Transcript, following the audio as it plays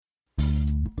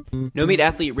No Meat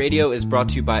Athlete Radio is brought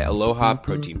to you by Aloha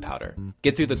Protein Powder.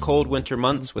 Get through the cold winter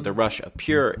months with a rush of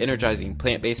pure, energizing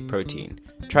plant-based protein.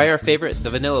 Try our favorite, the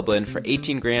Vanilla Blend, for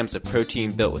 18 grams of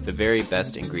protein built with the very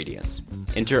best ingredients.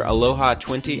 Enter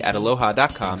Aloha20 at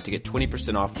aloha.com to get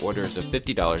 20% off orders of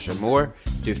 $50 or more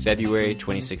through February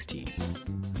 2016.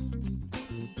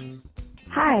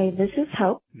 Hi, this is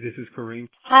Hope. This is Kareem.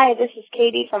 Hi, this is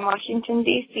Katie from Washington,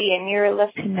 D.C., and you're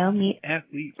listening to No Meat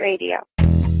Athlete Radio.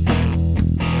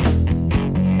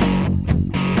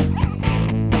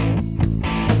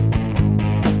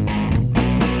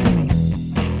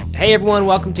 Hey everyone,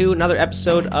 welcome to another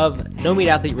episode of No Meat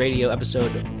Athlete Radio,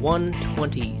 episode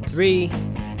 123.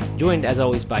 Joined as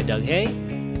always by Doug Hay.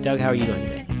 Doug, how are you doing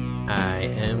today? I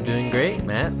am doing great,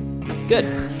 Matt. Good.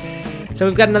 So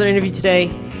we've got another interview today,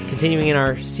 continuing in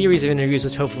our series of interviews,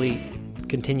 which hopefully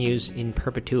continues in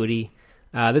perpetuity.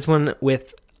 This one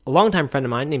with a longtime friend of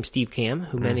mine named Steve Kamb,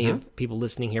 who many of people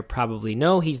listening here probably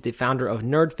know. He's the founder of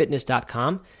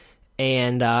nerdfitness.com.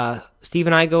 And Steve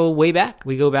and I go way back.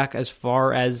 We go back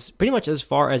pretty much as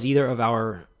far as either of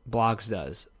our blogs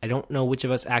does. I don't know which of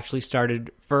us actually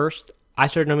started first. I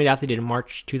started No Meat Athlete in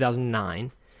March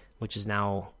 2009, which is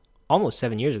now almost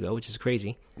 7 years ago, which is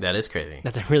crazy. That is crazy.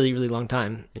 That's a really, really long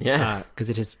time. Yeah. Because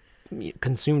it has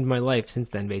consumed my life since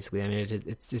then, basically. I mean,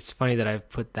 it's funny that I've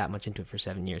put that much into it for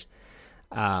 7 years.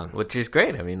 Which is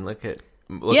great. I mean, look at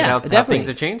how things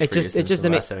have changed for you since the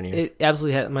last 7 years. It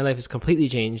absolutely my life has completely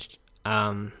changed.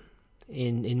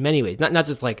 In many ways, not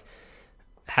just like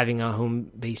having a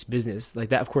home-based business like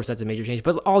that. Of course, that's a major change,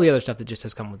 but all the other stuff that just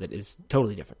has come with it is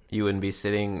totally different. You wouldn't be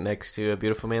sitting next to a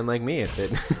beautiful man like me if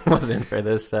it wasn't for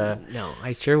this. No,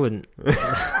 I sure wouldn't.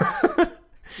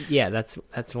 Yeah, that's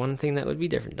one thing that would be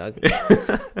different, Doug.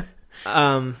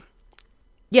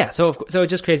 Yeah, so it's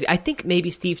just crazy. I think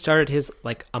maybe Steve started his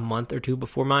like a month or two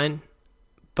before mine,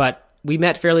 but we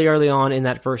met fairly early on in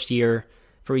that first year.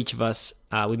 For each of us,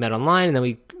 we met online, and then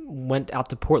we went out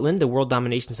to Portland, the World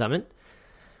Domination Summit,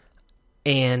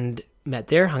 and met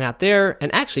there, hung out there.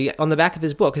 And actually, on the back of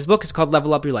his book is called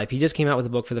Level Up Your Life. He just came out with a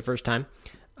book for the first time.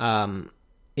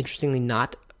 Interestingly,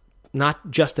 not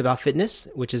just about fitness,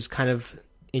 which is kind of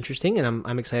interesting, and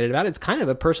I'm excited about it. It's kind of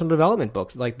a personal development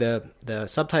book. Like the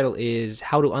subtitle is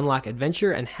How to Unlock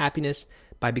Adventure and Happiness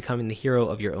by Becoming the Hero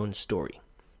of Your Own Story.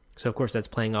 So, of course, that's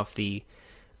playing off the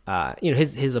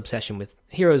his obsession with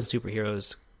heroes and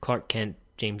superheroes, Clark Kent,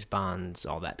 James Bonds,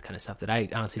 all that kind of stuff that I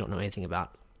honestly don't know anything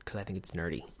about because I think it's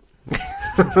nerdy.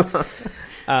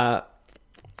 But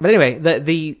anyway,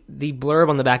 the blurb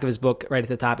on the back of his book right at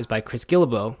the top is by Chris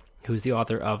Guillebeau, who's the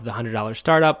author of The $100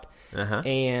 Startup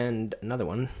and another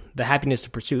one, The Happiness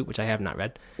of Pursuit, which I have not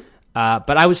read.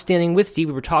 But I was standing with Steve.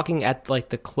 We were talking at like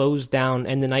the close down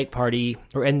end the night party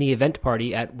or end the event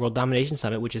party at World Domination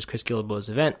Summit, which is Chris Guillebeau's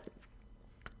event.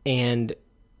 And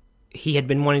he had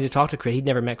been wanting to talk to Chris. He'd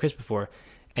never met Chris before.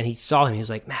 And he saw him. He was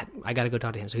like, Matt, I got to go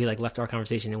talk to him. So he like left our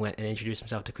conversation and went and introduced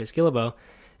himself to Chris Guillebeau.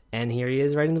 And here he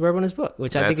is writing the blurb on his book,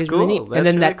 which I think is really neat. And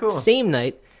then that same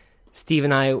night, Steve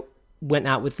and I went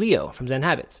out with Leo from Zen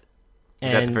Habits.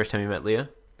 Is that the first time you met Leo?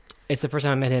 It's the first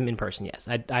time I met him in person, yes.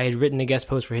 I had written a guest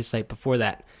post for his site before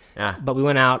that. Yeah. But we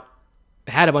went out,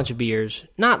 had a bunch of beers.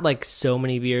 Not like so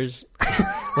many beers.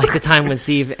 Like the time when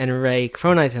Steve and Ray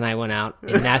Cronice and I went out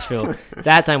in Nashville.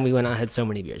 That time we went out and had so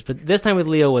many beers. But this time with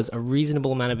Leo was a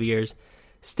reasonable amount of beers.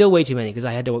 Still way too many because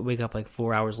I had to wake up like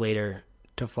 4 hours later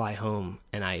to fly home.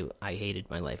 And I hated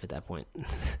my life at that point.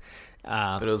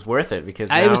 But it was worth it because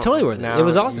it was totally worth it. It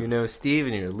was awesome. You know Steve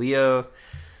and you're Leo.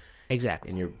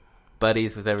 Exactly. And you're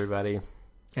buddies with everybody.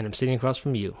 And I'm sitting across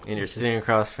from you. And you're sitting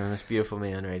across from this beautiful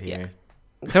man right here.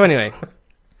 Yeah. So anyway...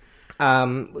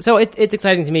 So it's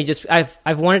exciting to me. Just I've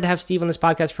wanted to have Steve on this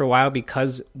podcast for a while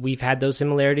because we've had those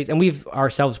similarities, and we've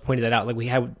ourselves pointed that out. Like we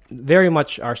had very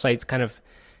much our sites kind of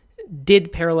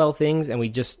did parallel things, and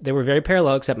they were very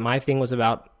parallel. Except my thing was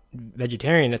about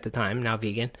vegetarian at the time, now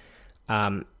vegan,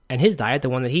 and his diet, the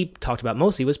one that he talked about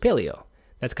mostly, was paleo.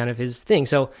 That's kind of his thing.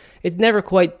 So it's never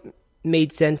quite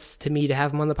made sense to me to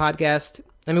have him on the podcast.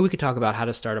 I mean, we could talk about how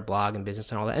to start a blog and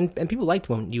business and all that, and people liked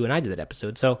when you and I did that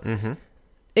episode. So. Mm-hmm.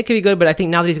 It could be good, but I think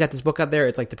now that he's got this book out there,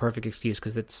 it's like the perfect excuse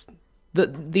because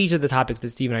these are the topics that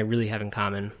Steve and I really have in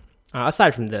common,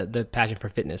 aside from the passion for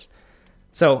fitness.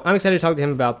 So I'm excited to talk to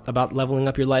him about leveling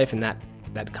up your life and that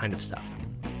kind of stuff.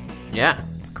 Yeah,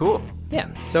 cool. Yeah.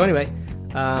 So anyway,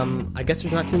 I guess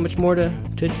there's not too much more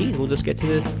to tease. We'll just get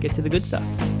to the good stuff.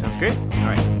 Sounds great. All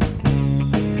right.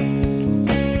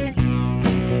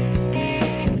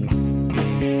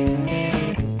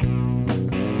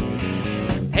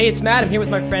 Hey, it's Matt. I'm here with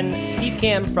my friend Steve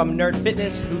Kamb from Nerd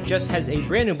Fitness, who just has a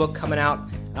brand new book coming out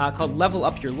called Level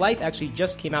Up Your Life. Actually,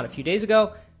 just came out a few days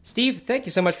ago. Steve, thank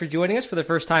you so much for joining us for the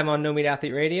first time on No Meat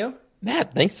Athlete Radio.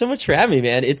 Matt, thanks so much for having me,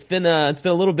 man. It's been a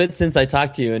little bit since I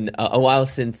talked to you, and a while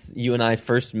since you and I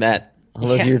first met all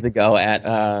those years ago at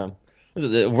was it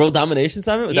the World Domination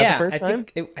Summit? Was that the first time?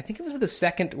 I think it was the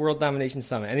second World Domination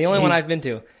Summit, and the only one I've been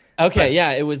to. Okay,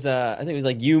 yeah, it was. I think it was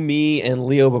like you, me, and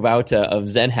Leo Babauta of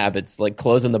Zen Habits, like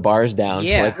closing the bars down.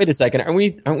 Yeah. Like, wait a second,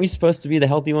 aren't we supposed to be the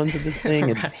healthy ones at this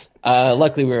thing? Right. And,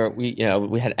 luckily, we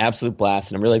had an absolute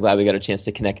blast, and I'm really glad we got a chance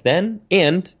to connect then,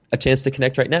 and a chance to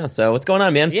connect right now. So what's going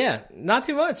on, man? Yeah, not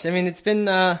too much. I mean, it's been.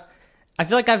 I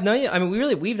feel like I've known you. I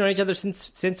mean, we've known each other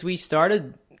since we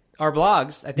started our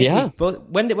blogs. I think we both.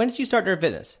 When did you start Nerd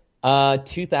Fitness?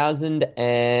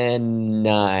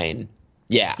 2009.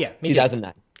 Yeah,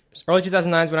 2009. Early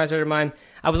 2009 is when I started mine.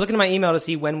 I was looking at my email to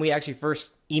see when we actually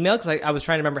first emailed, because I was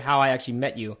trying to remember how I actually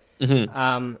met you.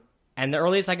 Mm-hmm. And the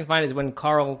earliest I can find is when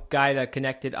Carl Gaida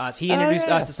connected us. He introduced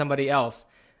us to somebody else.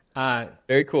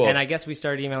 Very cool. And I guess we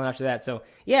started emailing after that. So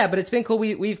yeah, but it's been cool.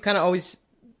 We've kind of always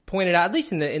pointed out, at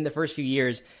least in the first few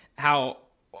years, how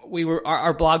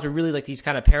our blogs were really like these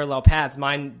kind of parallel paths.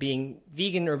 Mine being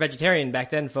vegan or vegetarian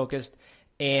back then focused,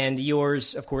 and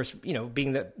yours, of course,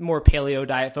 being the more paleo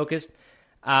diet focused.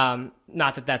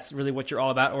 Not that that's really what you're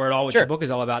all about, or at all what your book is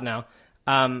all about now.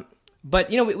 But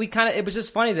we kind of, it was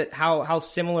just funny that how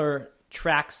similar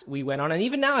tracks we went on, and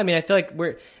even now, I mean, I feel like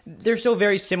they're so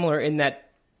very similar in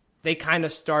that they kind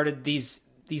of started these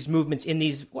movements in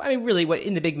these. I mean, really, what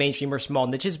in the big mainstream or small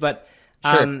niches, but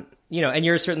and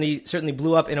yours certainly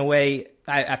blew up in a way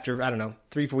after, I don't know,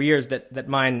 3-4 years that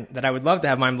I would love to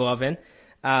have mine blow up in.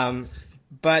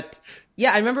 But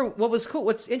yeah, I remember what was cool.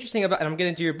 What's interesting about, and I'm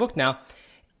getting into your book now,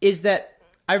 is that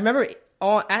I remember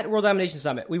at World Domination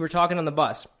Summit, we were talking on the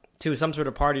bus to some sort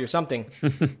of party or something.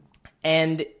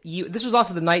 And this was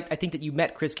also the night, I think, that you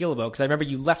met Chris Guillebeau, because I remember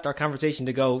you left our conversation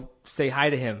to go say hi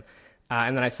to him.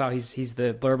 And then I saw he's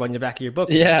the blurb on the back of your book.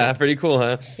 Yeah, pretty cool,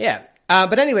 huh? Yeah.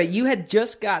 But anyway, you had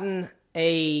just gotten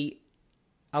a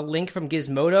link from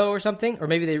Gizmodo or something, or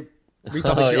maybe they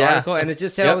republished your article, and it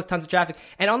just said all this tons of traffic.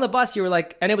 And on the bus, you were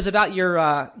like, and it was about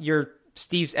your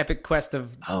Steve's epic quest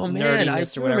of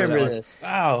nerdiness or whatever. Remember this.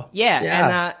 Wow.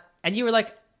 Yeah. And you were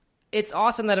like, it's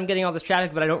awesome that I'm getting all this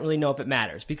traffic, but I don't really know if it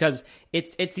matters, because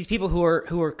it's these people who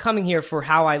are coming here for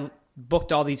how I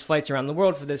booked all these flights around the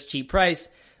world for this cheap price,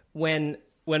 when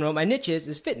what my niche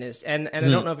is fitness, and I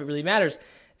don't know if it really matters.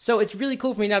 So it's really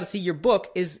cool for me now to see your book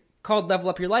is called Level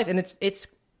Up Your Life, and it's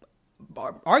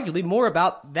arguably more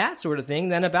about that sort of thing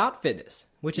than about fitness.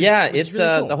 Which is it's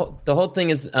really cool. The whole thing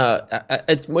is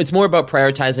it's more about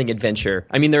prioritizing adventure.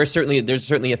 I mean, there's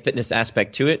certainly a fitness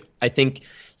aspect to it. I think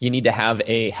you need to have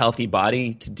a healthy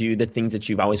body to do the things that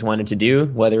you've always wanted to do,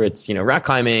 whether it's rock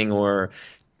climbing or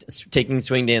taking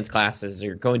swing dance classes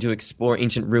or going to explore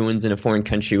ancient ruins in a foreign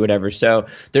country, whatever. So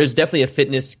there's definitely a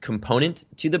fitness component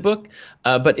to the book,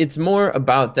 but it's more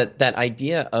about that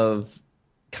idea of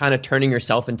kind of turning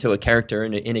yourself into a character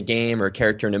in a game or a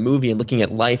character in a movie, and looking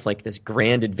at life like this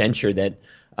grand adventure that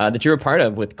you're a part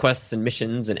of, with quests and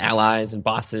missions and allies and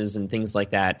bosses and things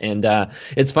like that. And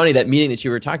it's funny, that meeting that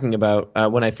you were talking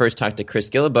about, when I first talked to Chris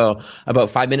Guillebeau, about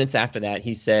 5 minutes after that,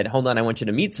 he said, "Hold on, I want you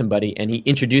to meet somebody." And he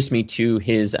introduced me to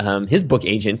his book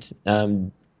agent,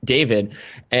 David.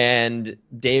 And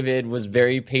David was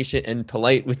very patient and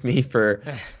polite with me for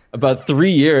about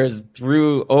 3 years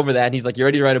over that. And he's like, "You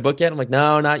ready to write a book yet?" I'm like,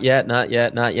 "No, not yet.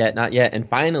 And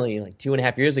finally, like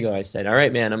 2.5 years ago, I said, "All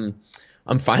right, man,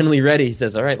 I'm finally ready." He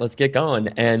says, "All right, let's get going."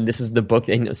 And this is the book.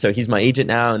 And so he's my agent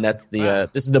now, and that's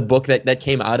this is the book that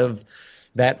came out of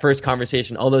that first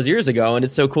conversation all those years ago. And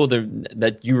it's so cool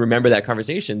that you remember that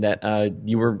conversation, that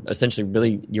you were essentially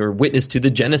really your witness to the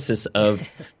genesis of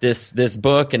this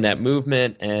book and that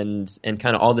movement and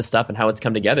kind of all this stuff and how it's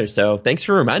come together. So thanks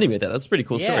for reminding me of that. That's a pretty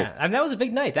cool story. Yeah, I mean, that was a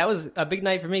big night. That was a big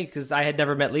night for me, because I had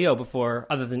never met Leo before,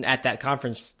 other than at that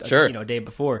conference, day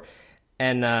before.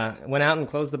 And went out and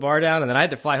closed the bar down, and then I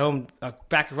had to fly home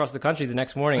back across the country the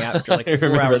next morning after like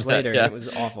 4 hours later. Yeah. It was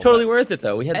awful. Totally worth it,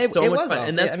 though. We had so much fun. Awful.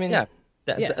 And that's,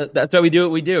 that's why we do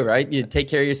what we do, right? You take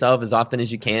care of yourself as often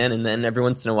as you can, and then every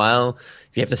once in a while,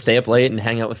 if you have to stay up late and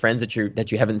hang out with friends that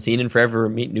you haven't seen in forever, or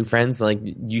meet new friends, like,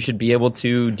 you should be able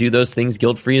to do those things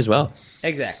guilt-free as well.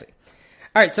 Exactly.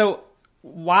 All right, so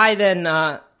why then?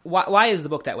 Why is the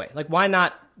book that way? Like, why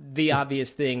not the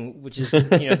obvious thing, which is the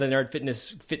Nerd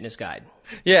Fitness Guide?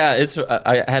 Yeah,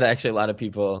 I had actually a lot of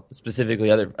people,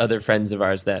 specifically other friends of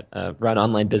ours that run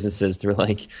online businesses. They were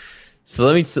like, "So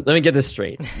let me get this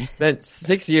straight. You spent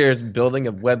 6 years building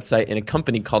a website in a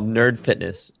company called Nerd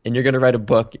Fitness, and you're going to write a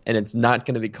book, and it's not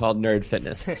going to be called Nerd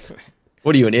Fitness."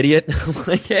 What are you, an idiot?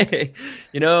 Like, hey,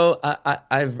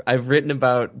 I've written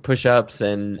about push-ups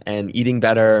and eating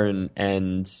better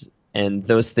and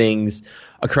those things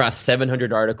across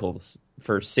 700 articles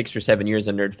for 6 or 7 years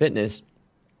on Nerd Fitness.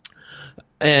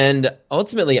 And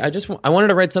ultimately, I wanted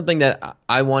to write something that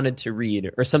I wanted to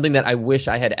read, or something that I wish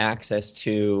I had access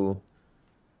to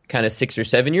kind of 6 or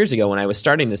 7 years ago when I was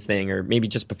starting this thing, or maybe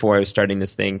just before I was starting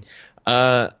this thing.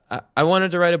 I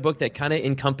wanted to write a book that kind of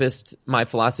encompassed my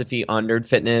philosophy on Nerd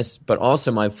Fitness, but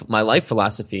also my life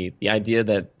philosophy, the idea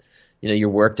that, your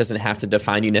work doesn't have to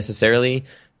define you necessarily,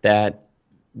 that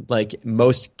like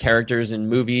most characters in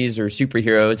movies or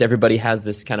superheroes, everybody has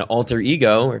this kind of alter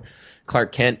ego, or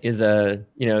Clark Kent is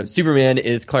Superman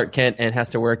is Clark Kent and has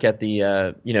to work at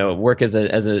the, work as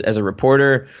a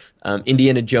reporter.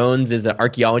 Indiana Jones is an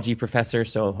archaeology professor.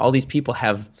 So all these people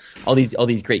have all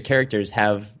these great characters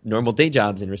have normal day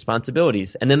jobs and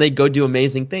responsibilities, and then they go do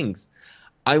amazing things.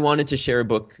 I wanted to share a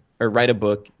book or write a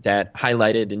book that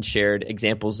highlighted and shared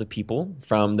examples of people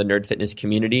from the Nerd Fitness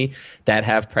community that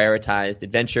have prioritized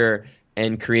adventure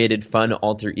and created fun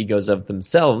alter egos of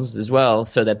themselves as well,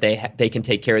 so that they can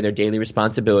take care of their daily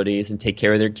responsibilities and take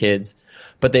care of their kids.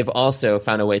 But they've also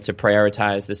found a way to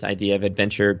prioritize this idea of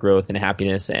adventure, growth, and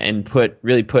happiness, and put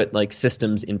like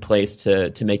systems in place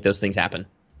to make those things happen.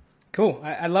 Cool.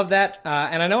 I love that.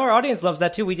 And I know our audience loves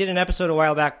that too. We did an episode a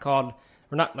while back called,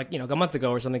 or not like, a month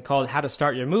ago or something, called How to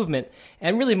Start Your Movement,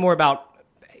 and really more about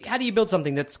how do you build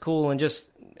something that's cool and just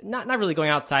not really going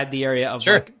outside the area of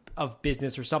Sure. of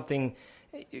business or something.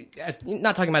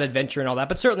 Not talking about adventure and all that,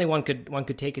 but certainly one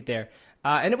could take it there.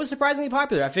 And it was surprisingly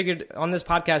popular. I figured on this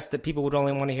podcast that people would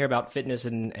only want to hear about fitness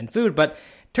and food, but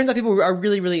turns out people are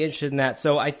really, really interested in that.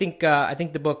 So I think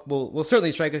the book will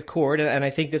certainly strike a chord, and I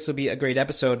think this will be a great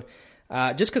episode.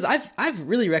 Just because I've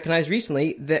really recognized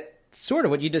recently that sort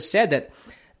of what you just said, that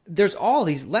there's all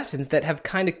these lessons that have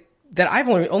that I've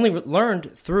only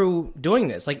learned through doing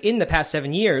this. Like in the past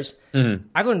 7 years,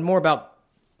 I've learned more about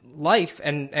life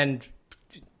and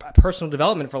personal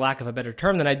development, for lack of a better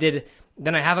term, than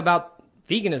I have about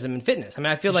veganism and fitness. I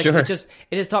mean, I feel like Sure. it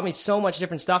has taught me so much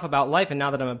different stuff about life, and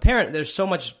now that I'm a parent, there's so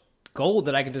much gold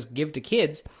that I can just give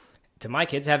to my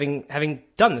kids, having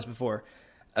done this before.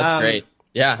 That's great.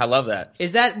 Yeah, I love that.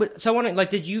 Is that so? I wondering, like,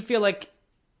 did you feel like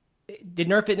did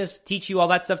Nerd Fitness teach you all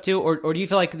that stuff too, or do you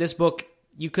feel like this book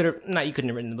you couldn't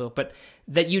have written the book, but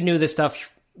that you knew this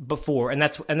stuff before, and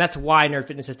that's why Nerd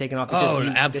Fitness has taken off? Because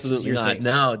absolutely not. Thing.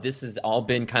 No, this has all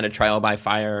been kind of trial by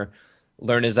fire,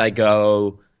 learn as I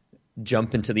go,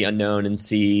 jump into the unknown and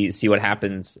see what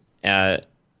happens. What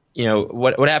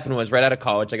happened was, right out of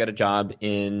college, I got a job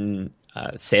in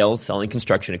sales, selling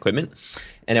construction equipment,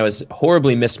 and I was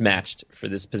horribly mismatched for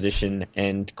this position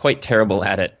and quite terrible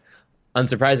at it.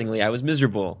 Unsurprisingly, I was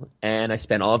miserable, and I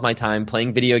spent all of my time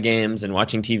playing video games and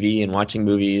watching TV and watching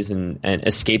movies and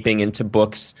escaping into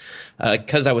books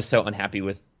because I was so unhappy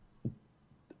with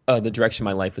the direction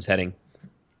my life was heading.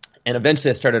 And eventually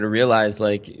I started to realize,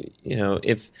 like,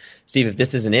 if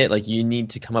this isn't it, like, you need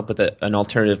to come up with an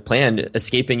alternative plan.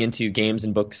 Escaping into games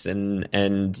and books and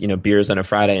beers on a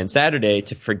Friday and Saturday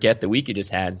to forget the week you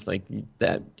just had. It's like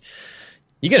that.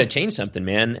 You got to change something,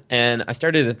 man. And I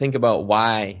started to think about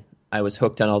why I was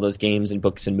hooked on all those games and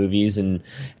books and movies,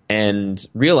 and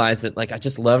realized that, like, I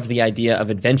just loved the idea of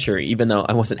adventure, even though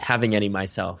I wasn't having any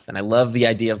myself. And I loved the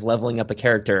idea of leveling up a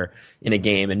character in a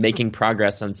game and making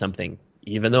progress on something,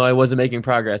 even though I wasn't making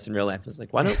progress in real life. It's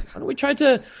like, why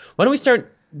don't we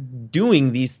start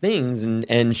doing these things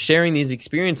and sharing these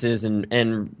experiences and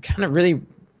kind of really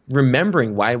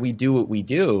remembering why we do what we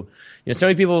do. So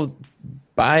many people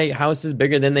buy houses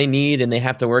bigger than they need, and they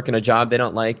have to work in a job they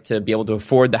don't like to be able to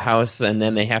afford the house, and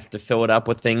then they have to fill it up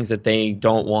with things that they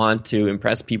don't want to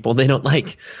impress people they don't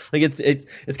like. Like, it's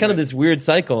kind of this weird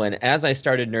cycle. And as I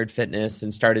started Nerd Fitness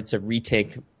and started to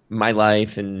retake my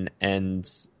life and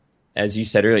as you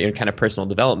said earlier, kind of personal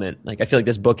development. Like, I feel like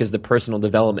this book is the personal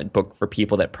development book for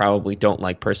people that probably don't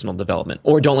like personal development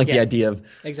or don't like the idea of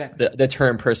exactly the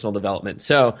term personal development.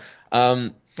 So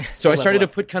I started to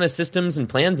put kind of systems and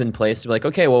plans in place to be like,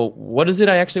 okay, well, what is it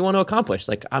I actually want to accomplish?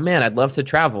 Like, oh man, I'd love to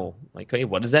travel. Like, okay,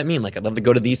 what does that mean? Like, I'd love to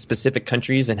go to these specific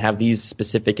countries and have these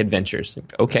specific adventures.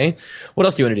 Like, okay, what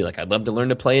else do you want to do? Like, I'd love to learn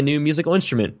to play a new musical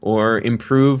instrument or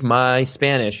improve my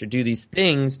Spanish or do these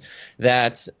things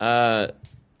that,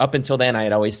 up until then, I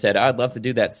had always said, I'd love to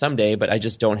do that someday, but I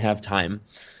just don't have time.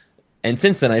 And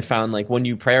since then, I found, like, when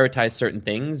you prioritize certain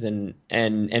things, and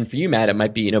for you, Matt, it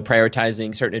might be,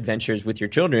 prioritizing certain adventures with your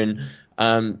children,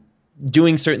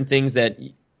 doing certain things that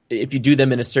if you do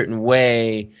them in a certain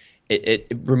way, it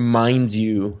reminds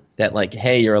you that, like,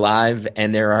 hey, you're alive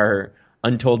and there are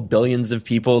untold billions of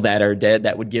people that are dead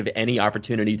that would give any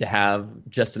opportunity to have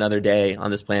just another day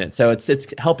on this planet. So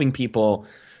it's helping people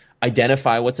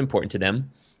identify what's important to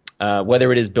them,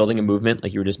 whether it is building a movement,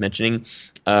 like you were just mentioning,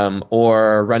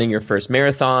 or running your first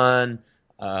marathon,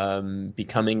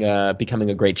 becoming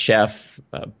a great chef,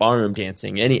 ballroom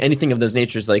dancing, anything of those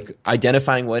natures, like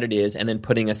identifying what it is and then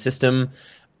putting a system,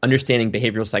 understanding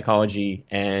behavioral psychology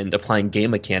and applying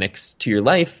game mechanics to your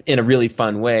life in a really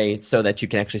fun way so that you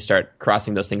can actually start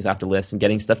crossing those things off the list and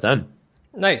getting stuff done.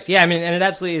 Nice. Yeah, I mean, and it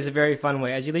absolutely is a very fun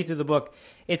way. As you read through the book,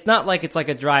 it's not like it's like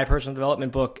a dry personal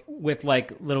development book with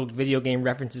like little video game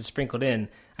references sprinkled in.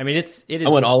 I mean, it is. I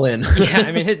went all in. Yeah,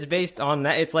 I mean, it's based on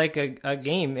that. It's like a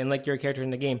game, and like you're a character in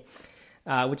the game,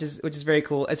 which is very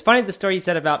cool. It's funny the story you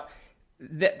said about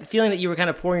the feeling that you were kind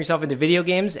of pouring yourself into video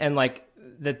games, and like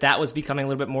that was becoming a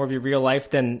little bit more of your real life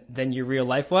than your real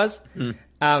life was.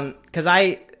 Because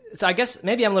I guess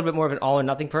maybe I'm a little bit more of an all or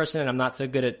nothing person, and I'm not so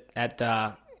good at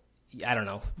I don't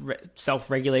know,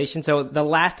 self-regulation. So the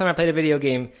last time I played a video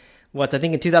game was, I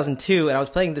think, in 2002, and I was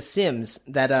playing The Sims.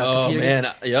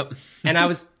 Yep. And I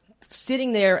was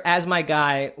sitting there as my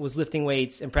guy was lifting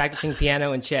weights and practicing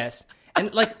piano and chess.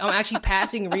 And, like, I'm actually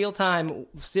passing real time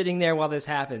sitting there while this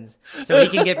happens so he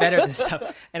can get better at this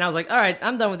stuff. And I was like, all right,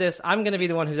 I'm done with this. I'm going to be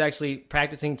the one who's actually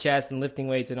practicing chess and lifting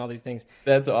weights and all these things.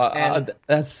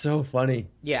 That's so funny.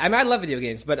 Yeah, I mean, I love video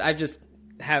games, but I just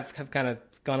have kind of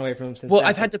gone away from them since. Well,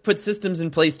 I've had to put systems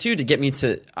in place too to get me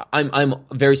to. I'm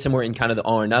very similar in kind of the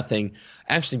all or nothing.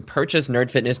 I actually purchased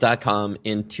nerdfitness.com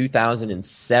in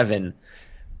 2007,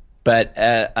 but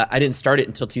I didn't start it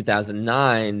until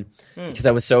 2009 because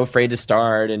I was so afraid to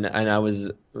start, and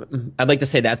I'd like to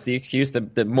say that's the excuse.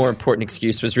 The more important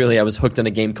excuse was really I was hooked on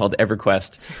a game called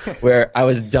EverQuest, where I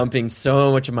was dumping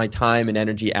so much of my time and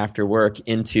energy after work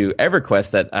into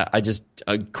EverQuest that I just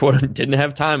quote didn't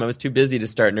have time. I was too busy to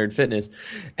start Nerd Fitness,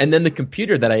 and then the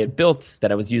computer that I had built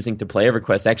that I was using to play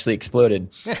EverQuest actually exploded,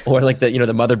 or like the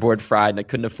motherboard fried, and I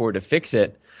couldn't afford to fix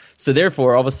it. So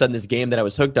therefore, all of a sudden, this game that I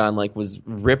was hooked on was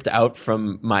ripped out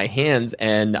from my hands,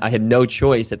 and I had no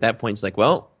choice at that point. It's like,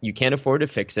 well, you can't afford to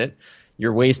fix it.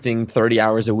 You're wasting 30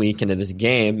 hours a week into this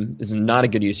game. This is not a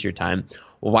good use of your time.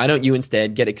 Well, why don't you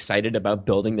instead get excited about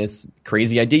building this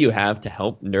crazy idea you have to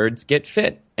help nerds get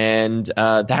fit? And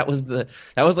that was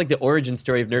like the origin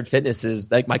story of Nerd Fitness. Is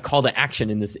like my call to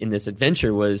action in this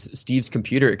adventure was Steve's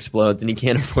computer explodes and he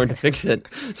can't afford to fix it.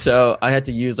 So I had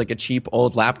to use like a cheap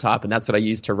old laptop, and that's what I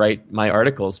used to write my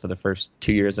articles for the first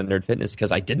 2 years of Nerd Fitness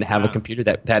because I didn't have a computer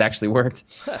that actually worked.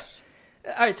 All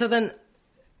right, so then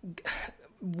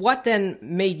what then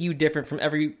made you different from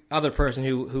every other person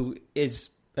who is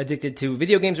addicted to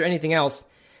video games or anything else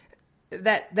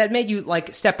that made you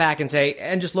like step back and say,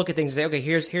 and just look at things and say, okay,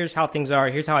 here's how things are,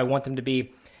 here's how I want them to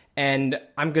be, and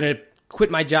I'm going to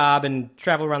quit my job and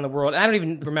travel around the world. And I don't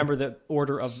even remember the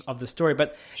order of the story,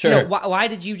 but sure. Why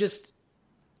did you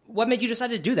what made you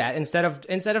decide to do that instead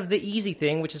of the easy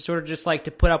thing, which is sort of just like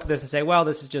to put up with this and say, well,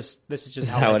 this is just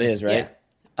how it is, right?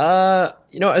 Yeah.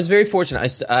 I was very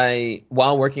fortunate. I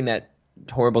while working that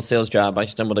horrible sales job, I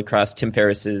stumbled across Tim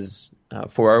Ferriss's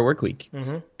 4-Hour Workweek.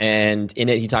 Mm-hmm. And in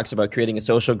it, he talks about creating a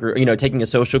social group, taking a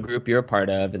social group you're a part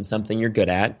of and something you're good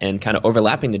at and kind of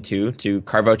overlapping the two to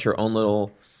carve out your own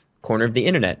little corner of the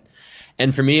internet.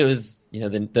 And for me, it was,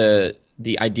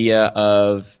 the idea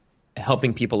of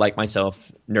helping people like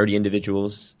myself, nerdy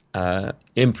individuals,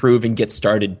 improve and get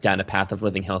started down a path of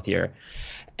living healthier.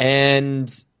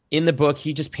 And in the book,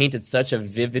 he just painted such a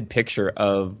vivid picture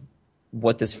of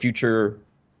what the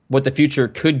future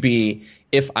could be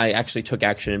if I actually took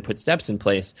action and put steps in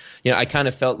place. I kind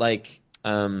of felt like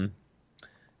the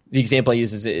example I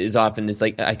use is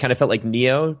like I kind of felt like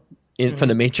Neo from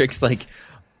the Matrix, like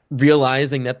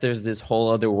realizing that there's this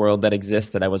whole other world that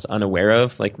exists that I was unaware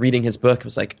of. Like reading his book, it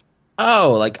was like,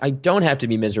 oh, like I don't have to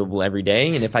be miserable every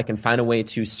day, and if I can find a way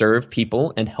to serve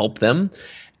people and help them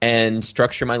and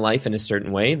structure my life in a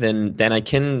certain way, then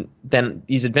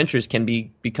these adventures can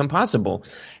become possible.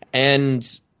 And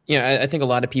I think a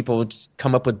lot of people just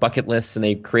come up with bucket lists and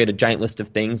they create a giant list of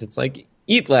things. It's like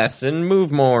eat less and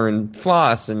move more and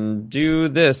floss and do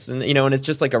this and and it's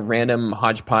just like a random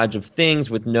hodgepodge of things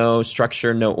with no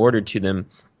structure, no order to them.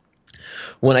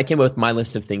 When I came up with my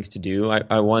list of things to do,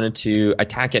 I wanted to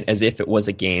attack it as if it was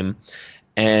a game,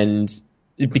 and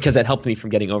because that helped me from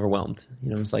getting overwhelmed.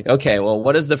 It's like, okay, well,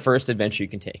 what is the first adventure you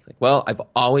can take? Like, well, I've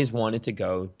always wanted to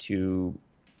go to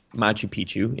Machu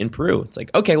Picchu in Peru. It's like,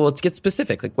 okay, well, let's get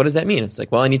specific. Like, what does that mean? It's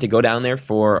like, well, I need to go down there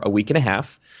for a week and a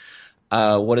half.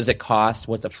 What does it cost?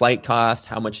 What's the flight cost?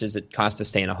 How much does it cost to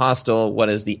stay in a hostel? What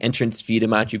is the entrance fee to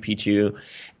Machu Picchu?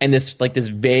 And this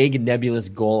vague nebulous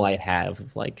goal I have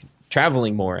of like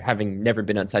traveling more, having never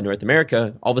been outside North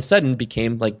America, all of a sudden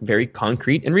became like very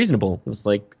concrete and reasonable. It was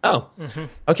like,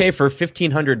 okay, for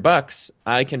 $1,500,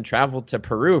 I can travel to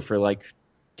Peru for like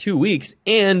 2 weeks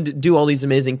and do all these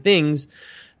amazing things.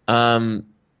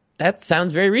 That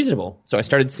sounds very reasonable. So I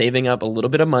started saving up a little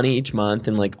bit of money each month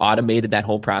and like automated that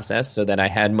whole process so that I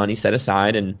had money set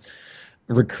aside, and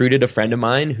recruited a friend of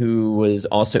mine who was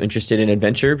also interested in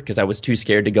adventure because I was too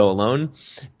scared to go alone.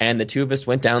 And the two of us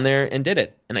went down there and did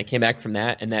it. And I came back from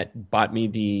that, and that bought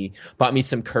me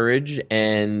some courage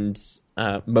and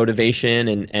motivation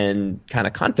and kind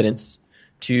of confidence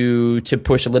to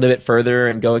push a little bit further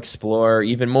and go explore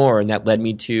even more. And that led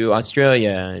me to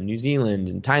Australia and New Zealand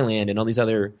and Thailand and all these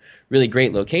other really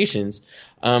great locations.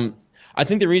 I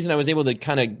think the reason I was able to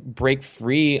kind of break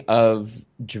free of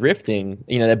drifting,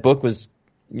 that book was,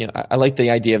 I like the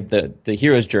idea of the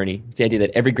hero's journey. It's the idea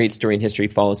that every great story in history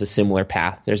follows a similar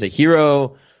path. There's a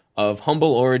hero of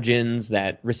humble origins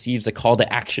that receives a call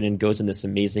to action and goes on this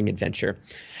amazing adventure.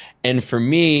 And for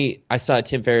me, I saw the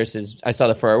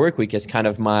 4-Hour Workweek as kind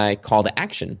of my call to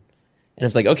action. And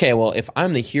it's like, okay, well, if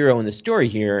I'm the hero in the story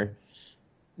here,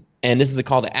 and this is the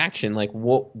call to action, like,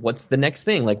 what's the next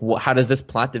thing? Like, how does this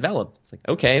plot develop? It's like,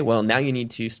 okay, well, now you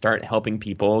need to start helping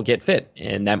people get fit.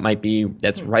 And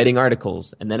that's writing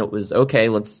articles. And then it was, okay,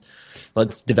 let's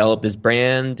develop this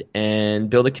brand and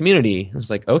build a community. It was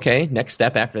like, okay, next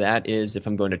step after that is if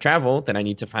I'm going to travel, then I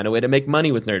need to find a way to make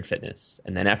money with Nerd Fitness.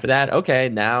 And then after that, okay,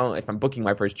 now if I'm booking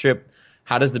my first trip,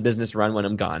 how does the business run when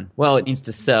I'm gone? Well, it needs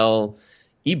to sell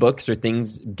ebooks or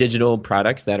digital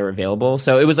products that are available.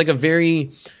 So it was like a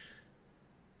very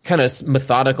kind of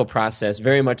methodical process,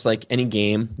 very much like any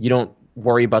game. You don't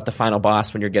worry about the final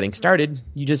boss when you're getting started.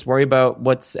 You just worry about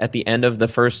what's at the end of the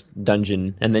first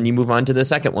dungeon, and then you move on to the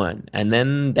second one, and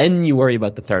then you worry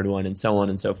about the third one, and so on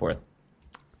and so forth.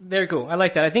 Very cool. I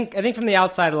like that. I think from the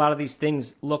outside, a lot of these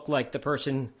things look like the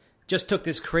person just took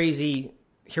this crazy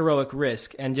heroic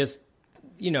risk and just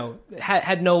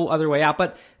had no other way out.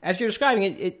 But as you're describing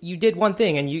it, you did one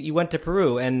thing, and you went to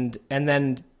Peru, and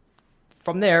then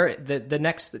from there, the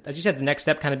next, as you said, the next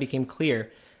step kind of became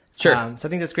clear. Sure. So I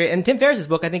think that's great. And Tim Ferriss's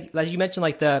book, I think, as you mentioned,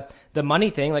 like the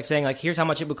money thing, like saying, like, here's how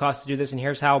much it would cost to do this, and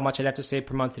here's how much I'd have to save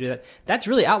per month to do that. That's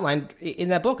really outlined in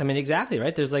that book. I mean, exactly,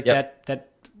 right? There's like that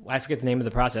I forget the name of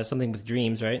the process, something with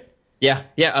dreams, right? Yeah.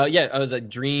 It was a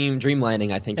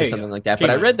dreamlining, I think, or something like that. But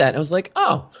I read that and I was like,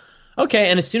 oh, okay.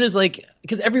 And as soon as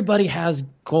because everybody has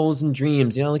goals and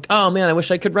dreams, like, oh man, I wish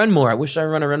I could run more. I wish I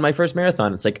run my first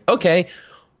marathon. It's like, okay.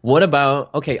 What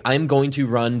about, I'm going to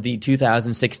run the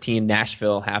 2016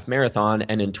 Nashville half marathon,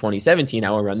 and in 2017, I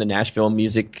will run the Nashville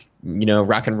music,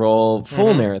 rock and roll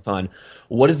full marathon.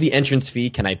 What is the entrance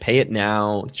fee? Can I pay it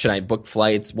now? Should I book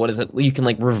flights? What is it? You can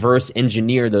reverse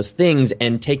engineer those things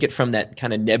and take it from that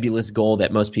kind of nebulous goal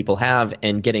that most people have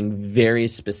and getting very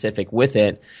specific with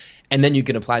it. And then you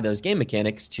can apply those game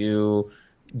mechanics to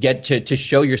get to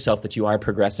show yourself that you are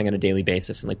progressing on a daily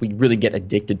basis. And we really get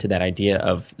addicted to that idea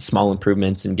of small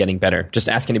improvements and getting better. Just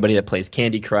ask anybody that plays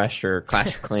Candy Crush or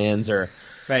Clash of Clans or,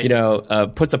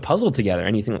 right. Puts a puzzle together,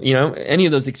 anything, any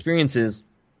of those experiences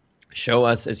show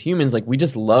us as humans, we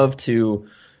just love to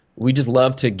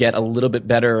get a little bit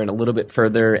better and a little bit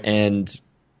further and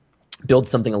build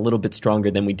something a little bit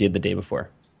stronger than we did the day before.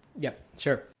 Yep,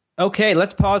 sure. Okay,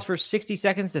 let's pause for 60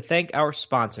 seconds to thank our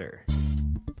sponsor.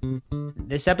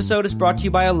 This episode is brought to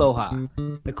you by Aloha.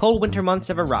 The cold winter months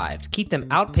have arrived. Keep them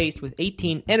outpaced with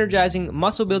 18 energizing,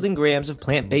 muscle-building grams of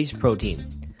plant-based protein.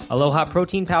 Aloha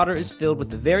protein powder is filled with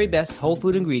the very best whole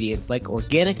food ingredients like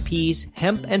organic peas,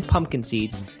 hemp, and pumpkin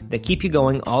seeds that keep you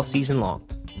going all season long.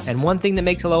 And one thing that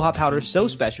makes Aloha powder so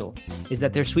special is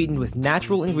that they're sweetened with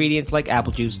natural ingredients like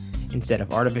apple juice instead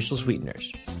of artificial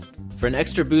sweeteners. For an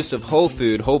extra boost of whole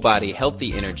food, whole body,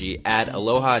 healthy energy, add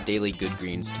Aloha Daily Good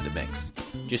Greens to the mix.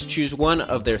 Just choose one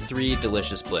of their 3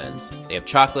 delicious blends. They have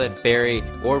chocolate, berry,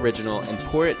 or original, and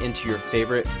pour it into your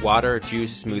favorite water,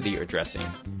 juice, smoothie, or dressing.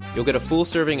 You'll get a full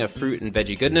serving of fruit and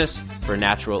veggie goodness for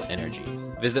natural energy.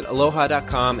 Visit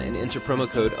aloha.com and enter promo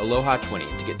code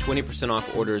ALOHA20 to get 20%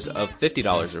 off orders of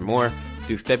 $50 or more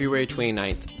through February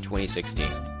 29th,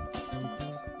 2016.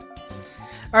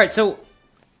 All right, so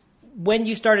when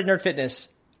you started Nerd Fitness,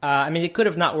 it could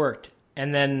have not worked,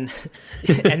 and then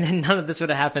none of this would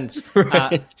have happened.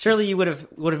 Right. Surely you would have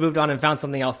moved on and found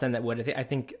something else then that would. I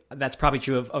think that's probably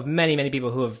true of many, many people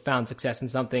who have found success in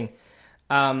something.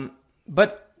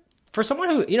 But for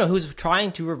someone who's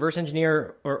trying to reverse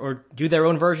engineer or do their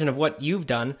own version of what you've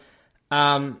done,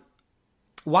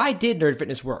 why did Nerd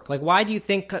Fitness work? Why do you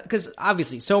think? Because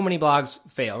obviously, so many blogs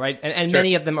fail, right? And Sure.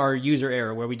 Many of them are user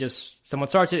error, where someone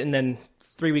starts it and then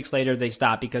 3 weeks later they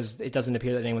stop because it doesn't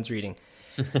appear that anyone's reading.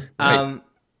 Right.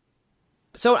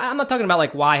 So I'm not talking about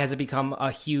like why has it become a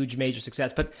huge major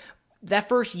success, but that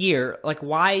first year, like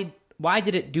why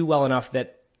did it do well enough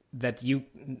that you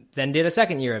then did a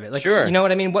second year of it? Like, Sure. You know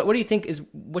what I mean? What do you think is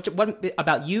what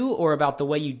about you or about the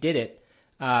way you did it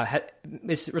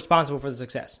is responsible for the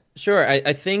success? Sure.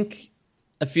 I think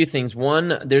a few things.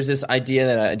 One, there's this idea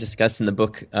that I discussed in the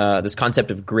book, this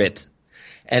concept of grit,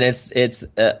 and it's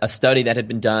a study that had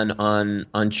been done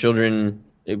on children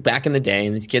back in the day,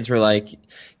 and these kids were like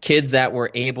kids that were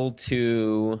able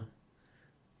to,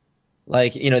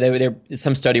 like, you know, they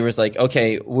some study was like,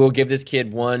 okay, we'll give this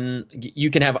kid you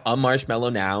can have a marshmallow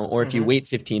now, or if you wait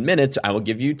 15 minutes, I will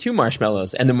give you 2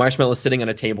 marshmallows, and the marshmallow is sitting on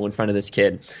a table in front of this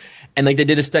kid. And like they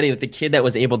did a study that the kid that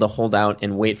was able to hold out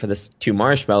and wait for this 2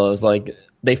 marshmallows, like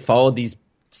they followed these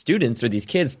students or these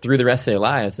kids through the rest of their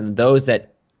lives, and those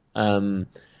that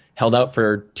held out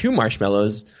for 2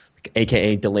 marshmallows,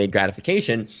 aka delayed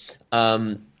gratification,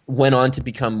 went on to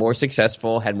become more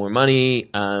successful, had more money,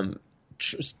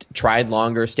 tried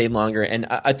longer, stayed longer, and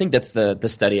I think that's the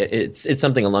study. It's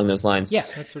something along those lines. Yeah,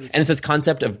 that's what it is. And it's this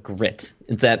concept of grit.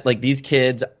 It's that like these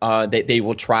kids, they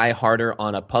will try harder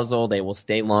on a puzzle, they will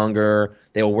stay longer,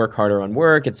 they will work harder on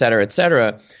work, et cetera, et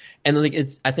cetera. And like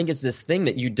I think it's this thing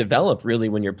that you develop really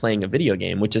when you're playing a video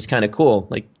game, which is kind of cool.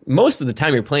 Like most of the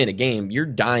time you're playing a game, you're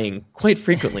dying quite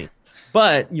frequently.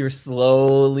 But you're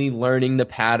slowly learning the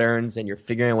patterns and you're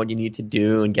figuring out what you need to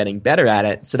do and getting better at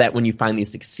it so that when you finally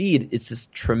succeed, it's this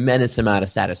tremendous amount of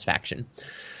satisfaction.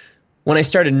 When I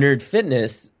started Nerd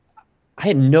Fitness, I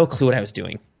had no clue what I was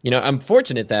doing. You know, I'm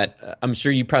fortunate that, I'm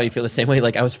sure you probably feel the same way.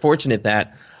 Like I was fortunate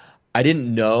that I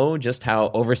didn't know just how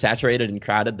oversaturated and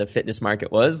crowded the fitness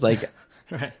market was. Like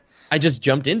Right. I just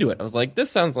jumped into it. I was like, this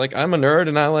sounds like I'm a nerd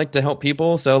and I like to help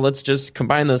people. So let's just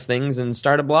combine those things and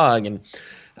start a blog. And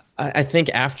I think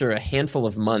after a handful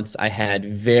of months, I had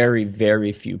very,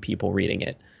 very few people reading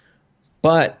it.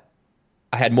 But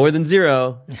I had more than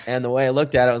 0. And the way I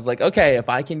looked at it, I was like, okay, if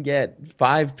I can get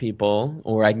 5 people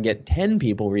or I can get 10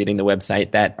 people reading the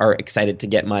website that are excited to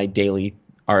get my daily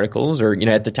articles, or, you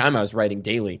know, at the time I was writing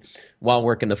daily while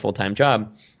working the full-time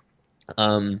job.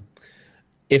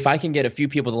 If I can get a few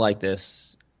people to like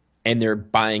this and they're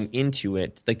buying into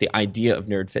it, like the idea of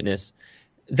Nerd Fitness,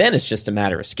 then it's just a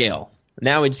matter of scale.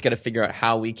 Now we just got to figure out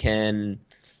how I can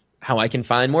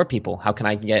find more people. How can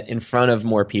I get in front of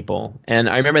more people? And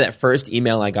I remember that first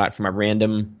email I got from a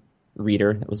random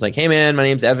reader that was like, hey man, my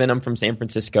name's Evan. I'm from San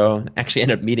Francisco. And I actually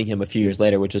ended up meeting him a few years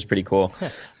later, which was pretty cool.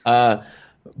 But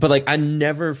like, I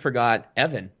never forgot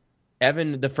Evan.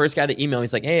 Evan, the first guy that emailed,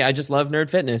 he's like, hey, I just love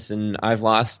Nerd Fitness and I've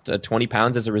lost 20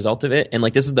 pounds as a result of it. And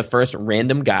like, this is the first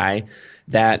random guy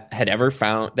that had ever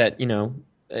found that, you know,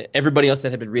 everybody else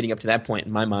that had been reading up to that point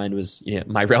in my mind was, you know,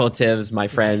 my relatives, my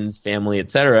friends, family,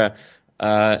 etc.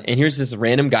 And here's this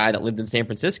random guy that lived in San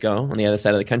Francisco on the other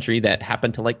side of the country that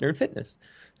happened to like Nerd Fitness.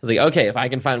 I was like, okay, if I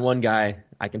can find one guy,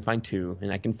 I can find 2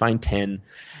 and I can find 10.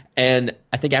 And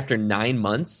I think after 9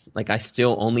 months, like I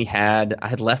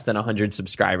had less than 100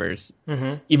 subscribers,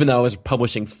 even though I was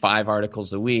publishing 5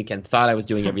 articles a week and thought I was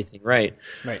doing everything right.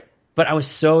 Right. But I was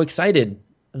so excited.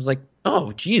 I was like,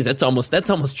 oh, geez, that's almost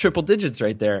triple digits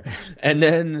right there. And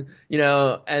then, you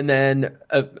know,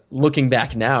 looking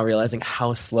back now, realizing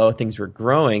how slow things were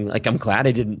growing, like I'm glad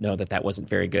I didn't know that wasn't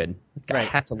very good. Like, I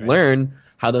had to learn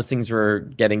how those things were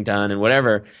getting done and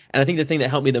whatever. And I think the thing that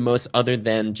helped me the most, other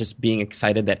than just being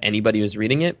excited that anybody was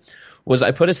reading it, was I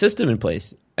put a system in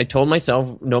place. I told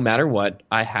myself no matter what,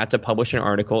 I had to publish an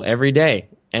article every day.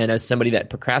 And as somebody that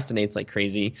procrastinates like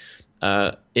crazy,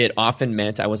 it often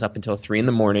meant I was up until 3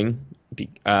 a.m,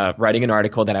 writing an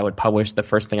article that I would publish the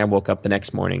first thing I woke up the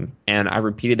next morning. And I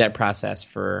repeated that process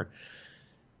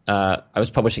I was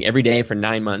publishing every day for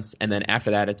 9 months. And then after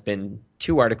that, it's been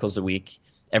 2 articles a week,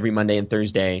 every Monday and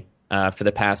Thursday, for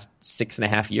the past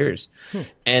 6.5 years.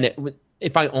 And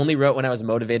if I only wrote when I was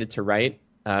motivated to write,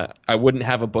 I wouldn't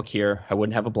have a book here. I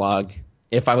wouldn't have a blog.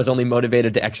 If I was only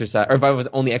motivated to exercise, or if I was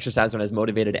only exercised when I was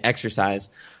motivated to exercise,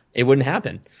 it wouldn't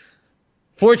happen.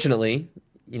 Fortunately,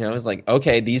 you know, it's like,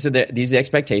 okay, these are the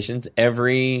expectations.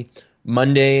 Every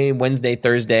Monday, Wednesday,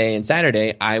 Thursday, and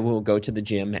Saturday, I will go to the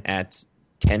gym at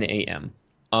 10 a.m.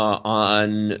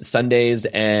 On Sundays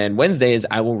and Wednesdays,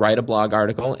 I will write a blog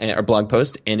article or blog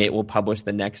post, and it will publish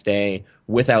the next day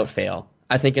without fail.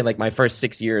 I think in like my first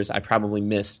 6 years, I probably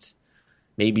missed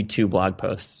maybe 2 blog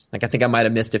posts. Like I think I might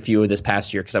have missed a few this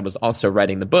past year because I was also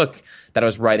writing the book that I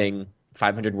was writing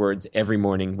 500 words every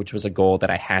morning, which was a goal that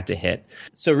I had to hit.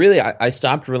 So really, I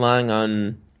stopped relying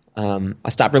on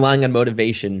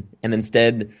motivation and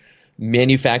instead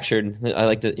manufactured. I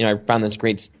like to, you know, I found this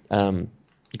great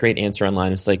great answer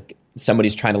online. It's like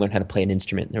somebody's trying to learn how to play an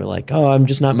instrument. And they're like, oh, I'm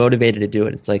just not motivated to do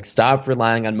it. It's like, stop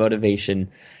relying on motivation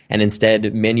and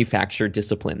instead manufacture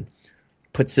discipline.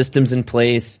 Put systems in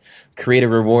place, create a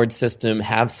reward system,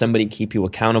 have somebody keep you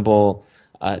accountable,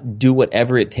 do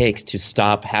whatever it takes to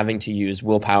stop having to use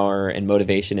willpower and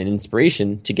motivation and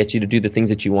inspiration to get you to do the things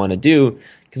that you want to do,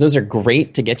 because those are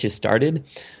great to get you started,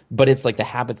 but it's like the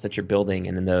habits that you're building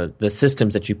and then the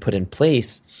systems that you put in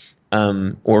place,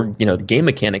 or the game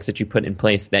mechanics that you put in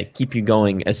place that keep you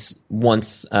going as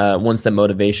once the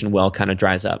motivation well kind of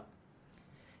dries up.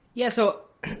 Yeah, so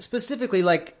specifically,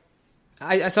 like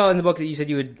I saw in the book that you said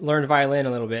you had learned violin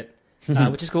a little bit,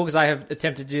 which is cool because I have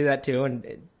attempted to do that too, and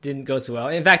it didn't go so well.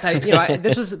 In fact,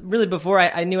 this was really before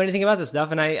I knew anything about this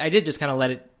stuff, and I did just kind of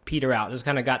let it peter out. Just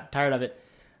kind of got tired of it,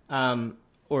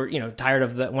 or tired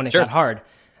of when it got hard.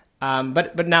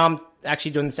 But now I'm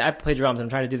actually doing this. I play drums, and I'm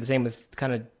trying to do the same with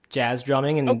kind of jazz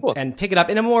drumming and pick it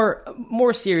up in a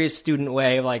more serious student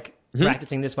way, like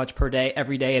practicing this much per day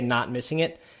every day and not missing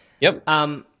it. Yep.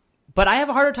 But I have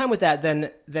a harder time with that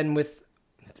than with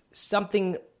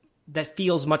something that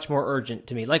feels much more urgent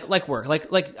to me, like work.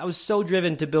 Like I was so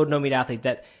driven to build No Meat Athlete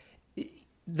that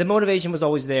the motivation was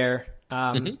always there.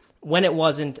 When it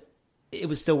wasn't, it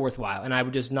was still worthwhile, and I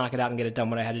would just knock it out and get it done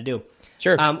what I had to do.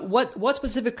 Sure. What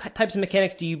specific types of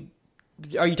mechanics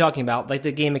are you talking about, like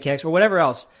the game mechanics or whatever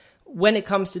else, when it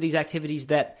comes to these activities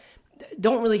that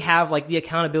don't really have like the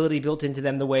accountability built into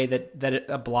them the way that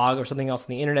a blog or something else on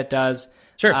the internet does?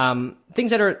 Sure.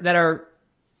 Things that are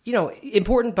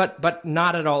important but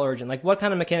not at all urgent. Like what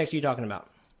kind of mechanics are you talking about?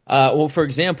 Well, for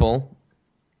example,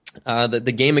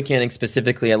 the game mechanics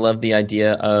specifically, I love the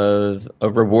idea of a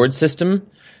reward system,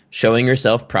 showing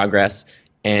yourself progress,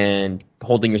 and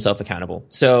holding yourself accountable.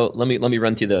 So let me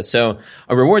run through those. So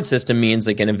a reward system means,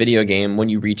 like in a video game, when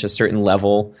you reach a certain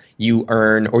level, you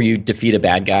earn, or you defeat a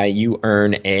bad guy, you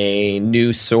earn a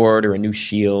new sword or a new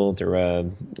shield or a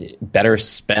better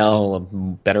spell, a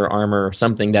better armor, or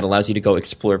something that allows you to go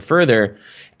explore further.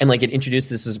 And like it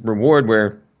introduces this reward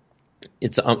where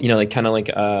it's like kind of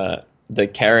like the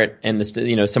carrot and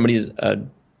somebody's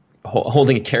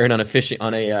holding a carrot on a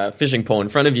fishing pole in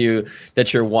front of you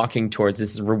that you're walking towards.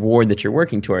 This is a reward that you're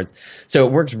working towards. So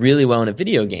it works really well in a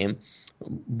video game.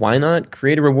 Why not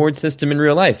create a reward system in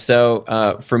real life?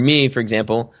 So for me, for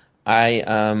example,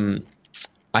 I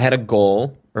had a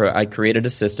goal, or I created a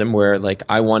system where like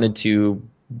I wanted to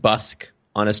busk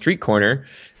on a street corner,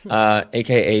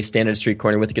 aka stand at a street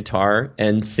corner with a guitar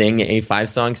and sing a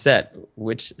 5-song set,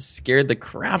 which scared the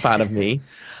crap out of me.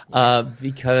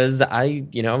 Because I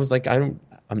was like, I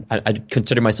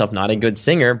consider myself not a good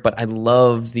singer, but I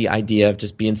love the idea of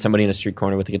just being somebody in a street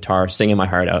corner with a guitar, singing my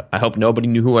heart out. I hope nobody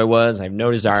knew who I was. I have no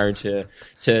desire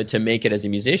to make it as a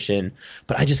musician,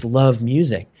 but I just love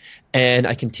music. And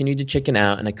I continued to chicken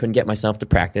out, and I couldn't get myself to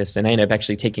practice. And I ended up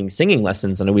actually taking singing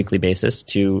lessons on a weekly basis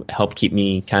to help keep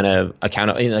me kind of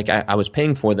accountable. Like I was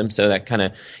paying for them, so that kind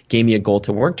of gave me a goal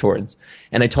to work towards.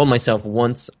 And I told myself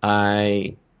once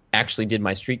I actually did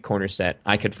my street corner set,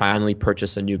 I could finally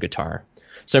purchase a new guitar.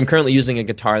 So I'm currently using a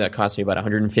guitar that cost me about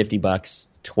 $150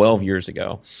 12 years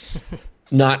ago.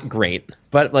 It's not great,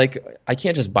 but like I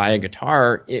can't just buy a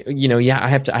guitar. I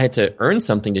had to earn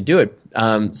something to do it.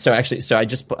 So I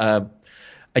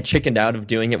chickened out of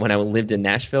doing it when I lived in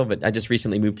Nashville, but I just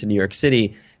recently moved to New York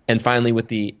City, and finally with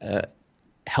the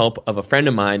help of a friend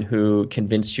of mine who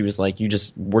convinced, she was like,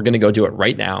 we're going to go do it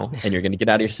right now, and you're going to get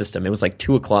out of your system. It was like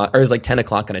 2 o'clock, or it was like 10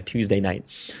 o'clock on a Tuesday night.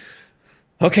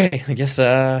 Okay, I guess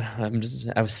I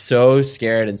was so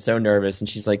scared and so nervous. And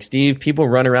she's like, Steve, people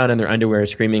run around in their underwear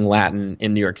screaming Latin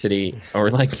in New York City,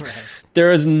 or like, right.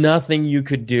 There is nothing you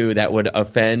could do that would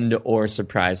offend or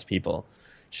surprise people.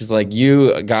 She's like,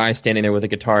 you, a guy standing there with a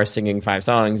guitar singing 5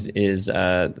 songs is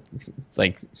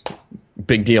like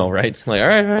big deal, right? I'm like, all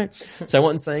right. So I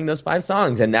went and sang those 5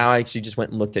 songs, and now I actually just went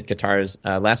and looked at guitars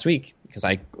last week because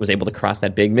I was able to cross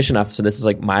that big mission off. So this is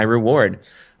like my reward.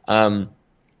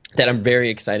 That I'm very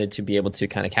excited to be able to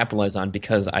kind of capitalize on,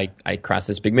 because I crossed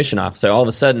this big mission off. So all of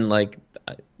a sudden, like,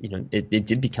 it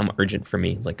did become urgent for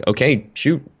me. Like, okay,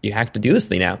 shoot, you have to do this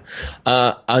thing now.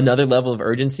 Another level of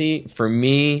urgency for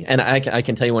me, and I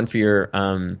can tell you one for your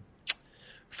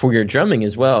drumming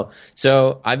as well.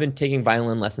 So I've been taking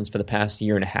violin lessons for the past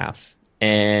year and a half,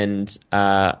 and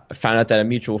found out that a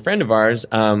mutual friend of ours,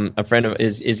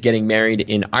 is getting married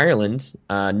in Ireland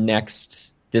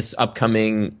this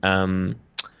upcoming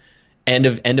end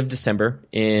of December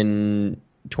in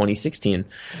 2016.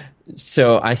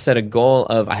 So I set a goal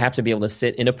of I have to be able to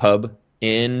sit in a pub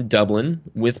in Dublin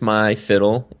with my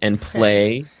fiddle and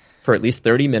play for at least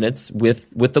 30 minutes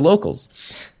with the locals.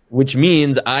 which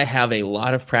means I have a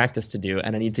lot of practice to do,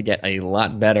 and I need to get a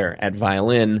lot better at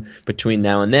violin between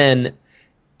now and then,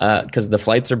 because the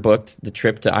flights are booked. The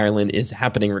trip to Ireland is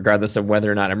happening regardless of whether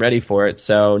or not I'm ready for it.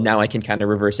 So now I can kind of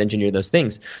reverse engineer those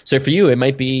things. So for you, it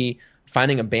might be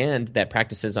finding a band that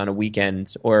practices on a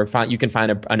weekend, or you can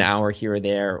find an hour here or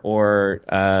there,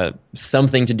 or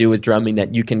something to do with drumming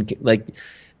that you can, like,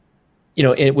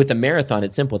 with the marathon,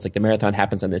 it's simple. It's like the marathon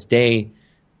happens on this day.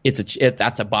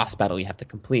 That's a boss battle you have to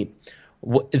complete.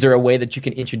 Is there a way that you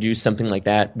can introduce something like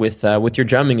that with your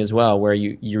drumming as well, where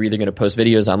you're either going to post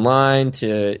videos online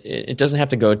it doesn't have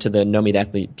to go to the No Meat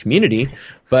Athlete community,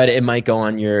 but it might go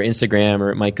on your Instagram,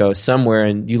 or it might go somewhere,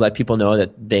 and you let people know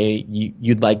that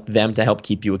you'd like them to help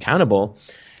keep you accountable.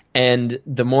 And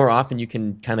the more often you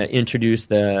can kind of introduce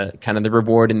the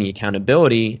reward and the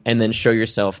accountability, and then show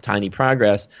yourself tiny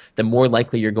progress, the more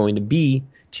likely you're going to be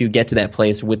to get to that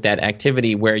place with that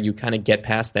activity where you kind of get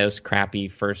past those crappy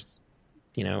first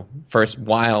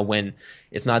while when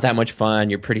it's not that much fun,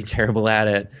 you're pretty terrible at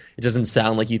it, it doesn't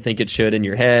sound like you think it should in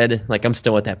your head. Like, I'm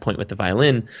still at that point with the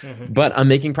violin, but I'm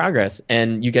making progress,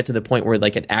 and you get to the point where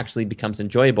like it actually becomes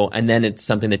enjoyable, and then it's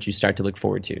something that you start to look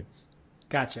forward to.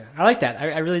 Gotcha. I like that.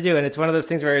 I really do. And it's one of those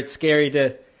things where it's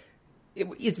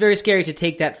very scary to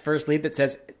take that first leap that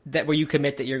says that, where you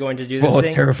commit that you're going to do this thing.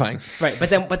 It's terrifying. Right. But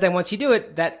then once you do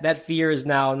it, that fear is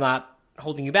now not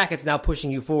holding you back. It's now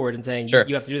pushing you forward and saying, sure,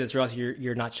 you have to do this, or else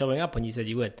you're not showing up when you said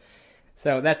you would.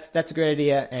 So that's a great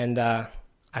idea. And,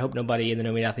 I hope nobody in the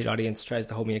No Meat Athlete audience tries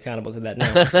to hold me accountable to that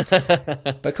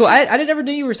now. But cool. I never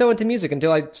knew you were so into music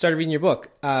until I started reading your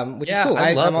book, which is cool.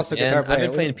 I'm also a guitar player. I've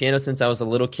been playing piano since I was a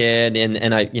little kid,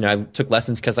 and I took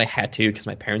lessons because I had to, because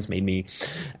my parents made me.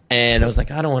 And I was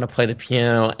like, I don't want to play the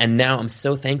piano. And now I'm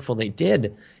so thankful they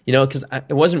did. Because I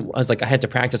was like, I had to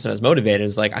practice when I was motivated. It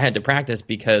was like, I had to practice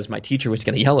because my teacher was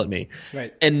going to yell at me.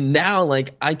 Right. And now,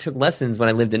 like, I took lessons when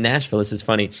I lived in Nashville. This is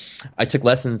funny. I took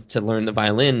lessons to learn the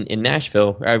violin in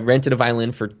Nashville. I rented a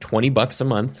violin for $20 a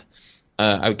month.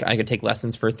 I could take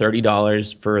lessons for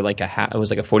 $30 for like it was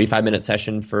like a 45-minute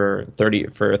session for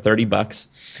 $30.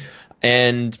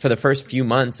 And for the first few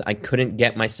months, I couldn't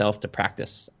get myself to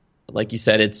practice. Like you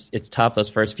said, it's tough. Those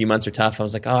first few months are tough. I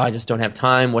was like, oh, I just don't have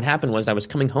time. What happened was I was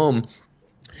coming home,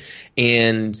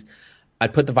 and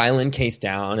I'd put the violin case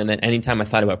down, and then anytime I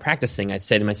thought about practicing, I'd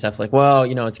say to myself, like, well,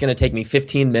 it's going to take me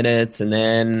 15 minutes, and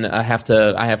then I have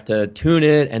to tune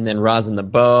it, and then rosin the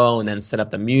bow, and then set up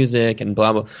the music, and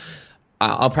blah, blah.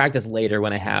 I'll practice later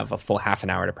when I have a full half an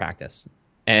hour to practice.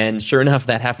 And sure enough,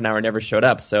 that half an hour never showed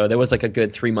up. So there was like a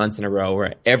good 3 months in a row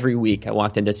where every week I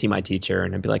walked in to see my teacher,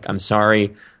 and I'd be like, I'm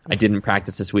sorry, I didn't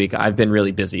practice this week. I've been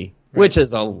really busy, which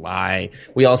is a lie.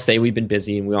 We all say we've been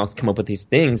busy, and we all come up with these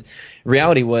things.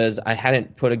 Reality was I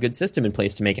hadn't put a good system in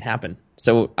place to make it happen.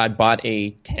 So I bought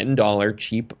a $10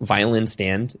 cheap violin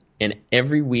stand, and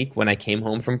every week when I came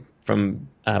home from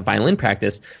violin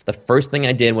practice, the first thing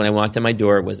I did when I walked in my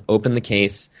door was open the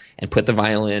case and put the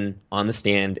violin on the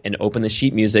stand and open the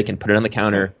sheet music and put it on the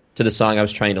counter to the song I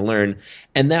was trying to learn.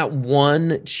 And that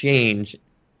one change,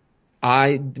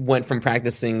 I went from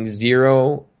practicing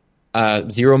zero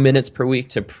minutes per week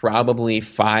to probably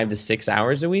 5 to 6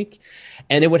 hours a week.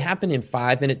 And it would happen in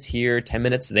 5 minutes here, 10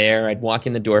 minutes there. I'd walk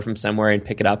in the door from somewhere and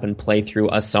pick it up and play through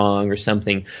a song or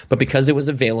something. But because it was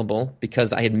available,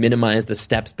 because I had minimized the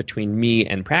steps between me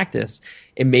and practice,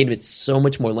 it made it so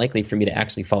much more likely for me to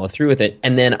actually follow through with it.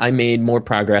 And then I made more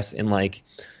progress in like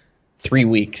 3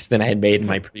 weeks than I had made in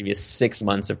my previous 6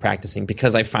 months of practicing,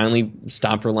 because I finally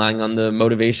stopped relying on the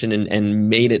motivation and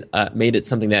made it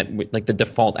something that like the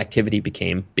default activity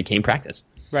became practice.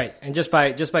 Right. And just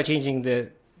by changing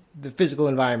the physical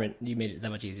environment, you made it that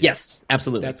much easier. Yes,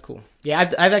 absolutely. That's cool. Yeah,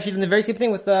 I've actually done the very same thing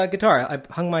with guitar. I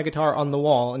hung my guitar on the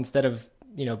wall instead of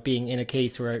being in a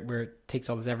case where it takes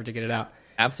all this effort to get it out.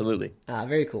 Absolutely.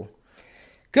 Very cool.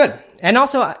 Good. And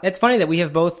also, it's funny that we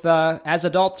have both, as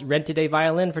adults, rented a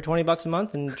violin for $20 a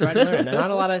month and tried to learn. And not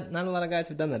a lot of guys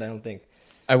have done that, I don't think.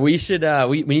 We should.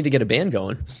 We need to get a band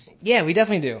going. Yeah, we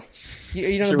definitely do.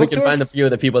 You know, sure, we can find a few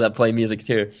of the people that play music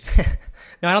too.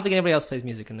 No, I don't think anybody else plays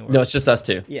music in the world. No, it's just us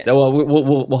two. Yeah. Well,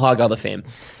 we'll hog all the fame.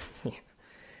 Yeah.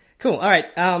 Cool. All right.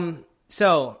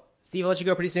 So, Steve, I'll let you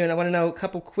go pretty soon. I want to know a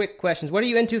couple quick questions. What are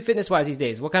you into fitness-wise these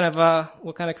days? What kind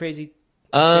of crazy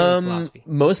philosophy?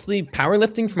 Mostly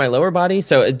powerlifting for my lower body.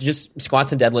 So just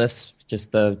squats and deadlifts,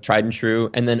 just the tried and true.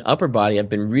 And then upper body, I've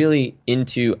been really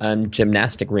into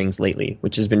gymnastic rings lately,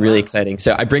 which has been really exciting.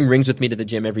 So I bring rings with me to the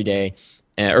gym every day,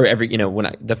 or every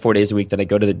the 4 days a week that I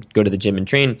go to the gym and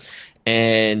train,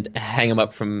 and hang them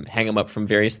up from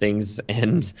various things,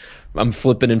 and I'm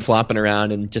flipping and flopping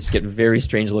around and just get very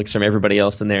strange looks from everybody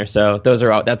else in there. So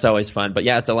that's always fun. But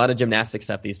yeah, it's a lot of gymnastic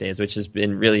stuff these days, which has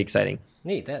been really exciting.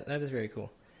 Neat. That is very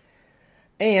cool.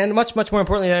 And much more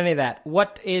importantly than any of that,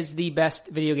 what is the best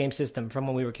video game system from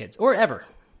when we were kids or ever?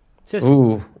 System.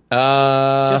 Ooh,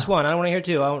 just one. I don't want to hear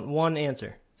two. I want one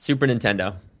answer. Super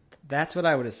Nintendo. That's what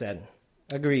I would have said.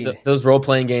 Agreed. Those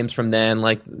role-playing games from then,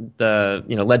 like the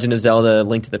Legend of Zelda,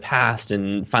 Link to the Past,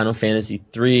 and Final Fantasy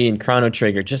III, and Chrono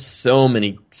Trigger, just so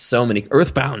many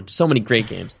Earthbound, so many great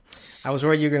games. I was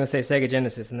worried you were going to say Sega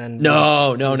Genesis, and then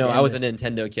no. I was a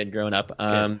Nintendo kid growing up.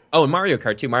 And Mario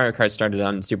Kart too. Mario Kart started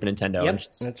on Super Nintendo. Yep,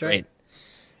 that's right.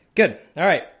 Good. All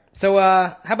right. So,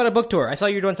 how about a book tour? I saw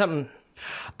you were doing something.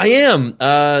 I am.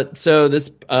 So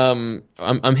this,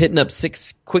 I'm hitting up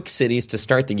 6 quick cities to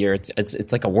start the year.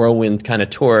 It's like a whirlwind kind of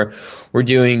tour. We're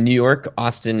doing New York,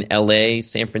 Austin, LA,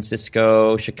 San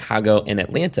Francisco, Chicago, and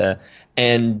Atlanta.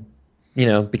 And,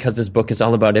 because this book is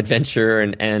all about adventure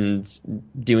and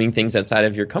doing things outside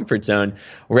of your comfort zone,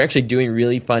 we're actually doing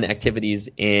really fun activities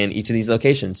in each of these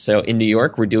locations. So in New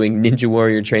York, we're doing Ninja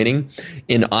Warrior training.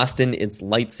 In Austin, it's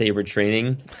lightsaber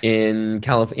training. In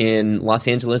Los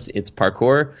Angeles, it's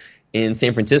parkour. In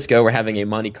San Francisco, we're having a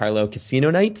Monte Carlo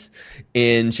casino night.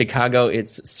 In Chicago,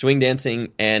 it's swing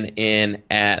dancing. And in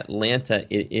Atlanta,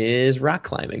 it is rock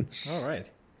climbing. All right.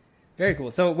 Very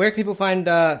cool. So where can people find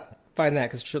that?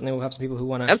 Because certainly we'll have some people who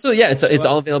want to. Absolutely, yeah. It's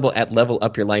all available at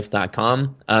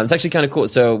levelupyourlife.com. It's actually kind of cool.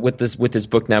 So with this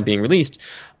book now being released,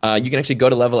 you can actually go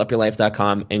to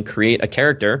levelupyourlife.com and create a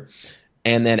character.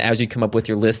 And then as you come up with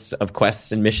your lists of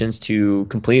quests and missions to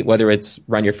complete, whether it's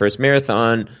run your first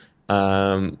marathon,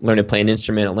 learn to play an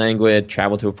instrument, a language,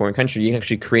 travel to a foreign country, you can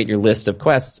actually create your list of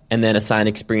quests and then assign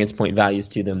experience point values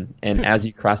to them. And as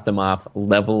you cross them off,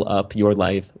 level up your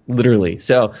life, literally.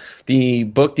 So the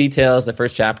book details, the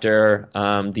first chapter,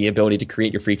 the ability to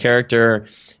create your free character,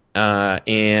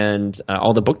 and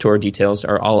all the book tour details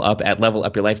are all up at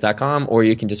levelupyourlife.com, or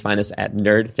you can just find us at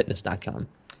nerdfitness.com.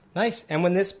 Nice. And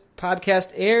when this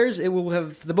podcast airs,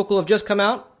 the book will have just come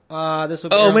out. This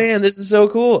is so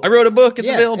cool. I wrote a book. It's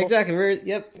available. Exactly.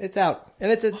 It's out. And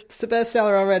it's a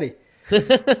bestseller already.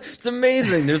 It's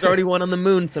amazing. There's already one on the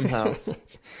moon somehow.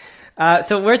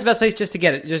 So where's the best place just to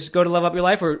get it? Just go to Level Up Your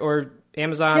Life or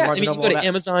Amazon, yeah, Barnes & Noble? You go to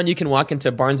Amazon. You can walk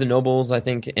into Barnes & Noble's, I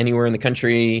think, anywhere in the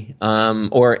country,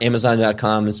 or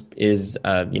Amazon.com is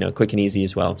quick and easy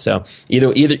as well. So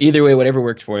either way, whatever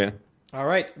works for you. All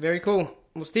right. Very cool.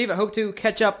 Well, Steve, I hope to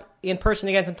catch up in person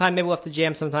again sometime. Maybe we'll have to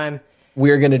jam sometime.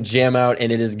 We're going to jam out,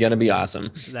 and it is going to be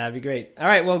awesome. That'd be great. All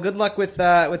right, well, good luck with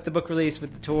the book release,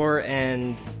 with the tour,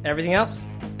 and everything else.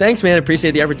 Thanks, man.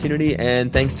 Appreciate the opportunity,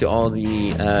 and thanks to all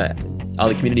the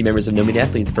community members of No Meat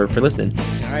Athletes for listening.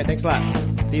 All right, thanks a lot.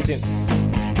 See you soon.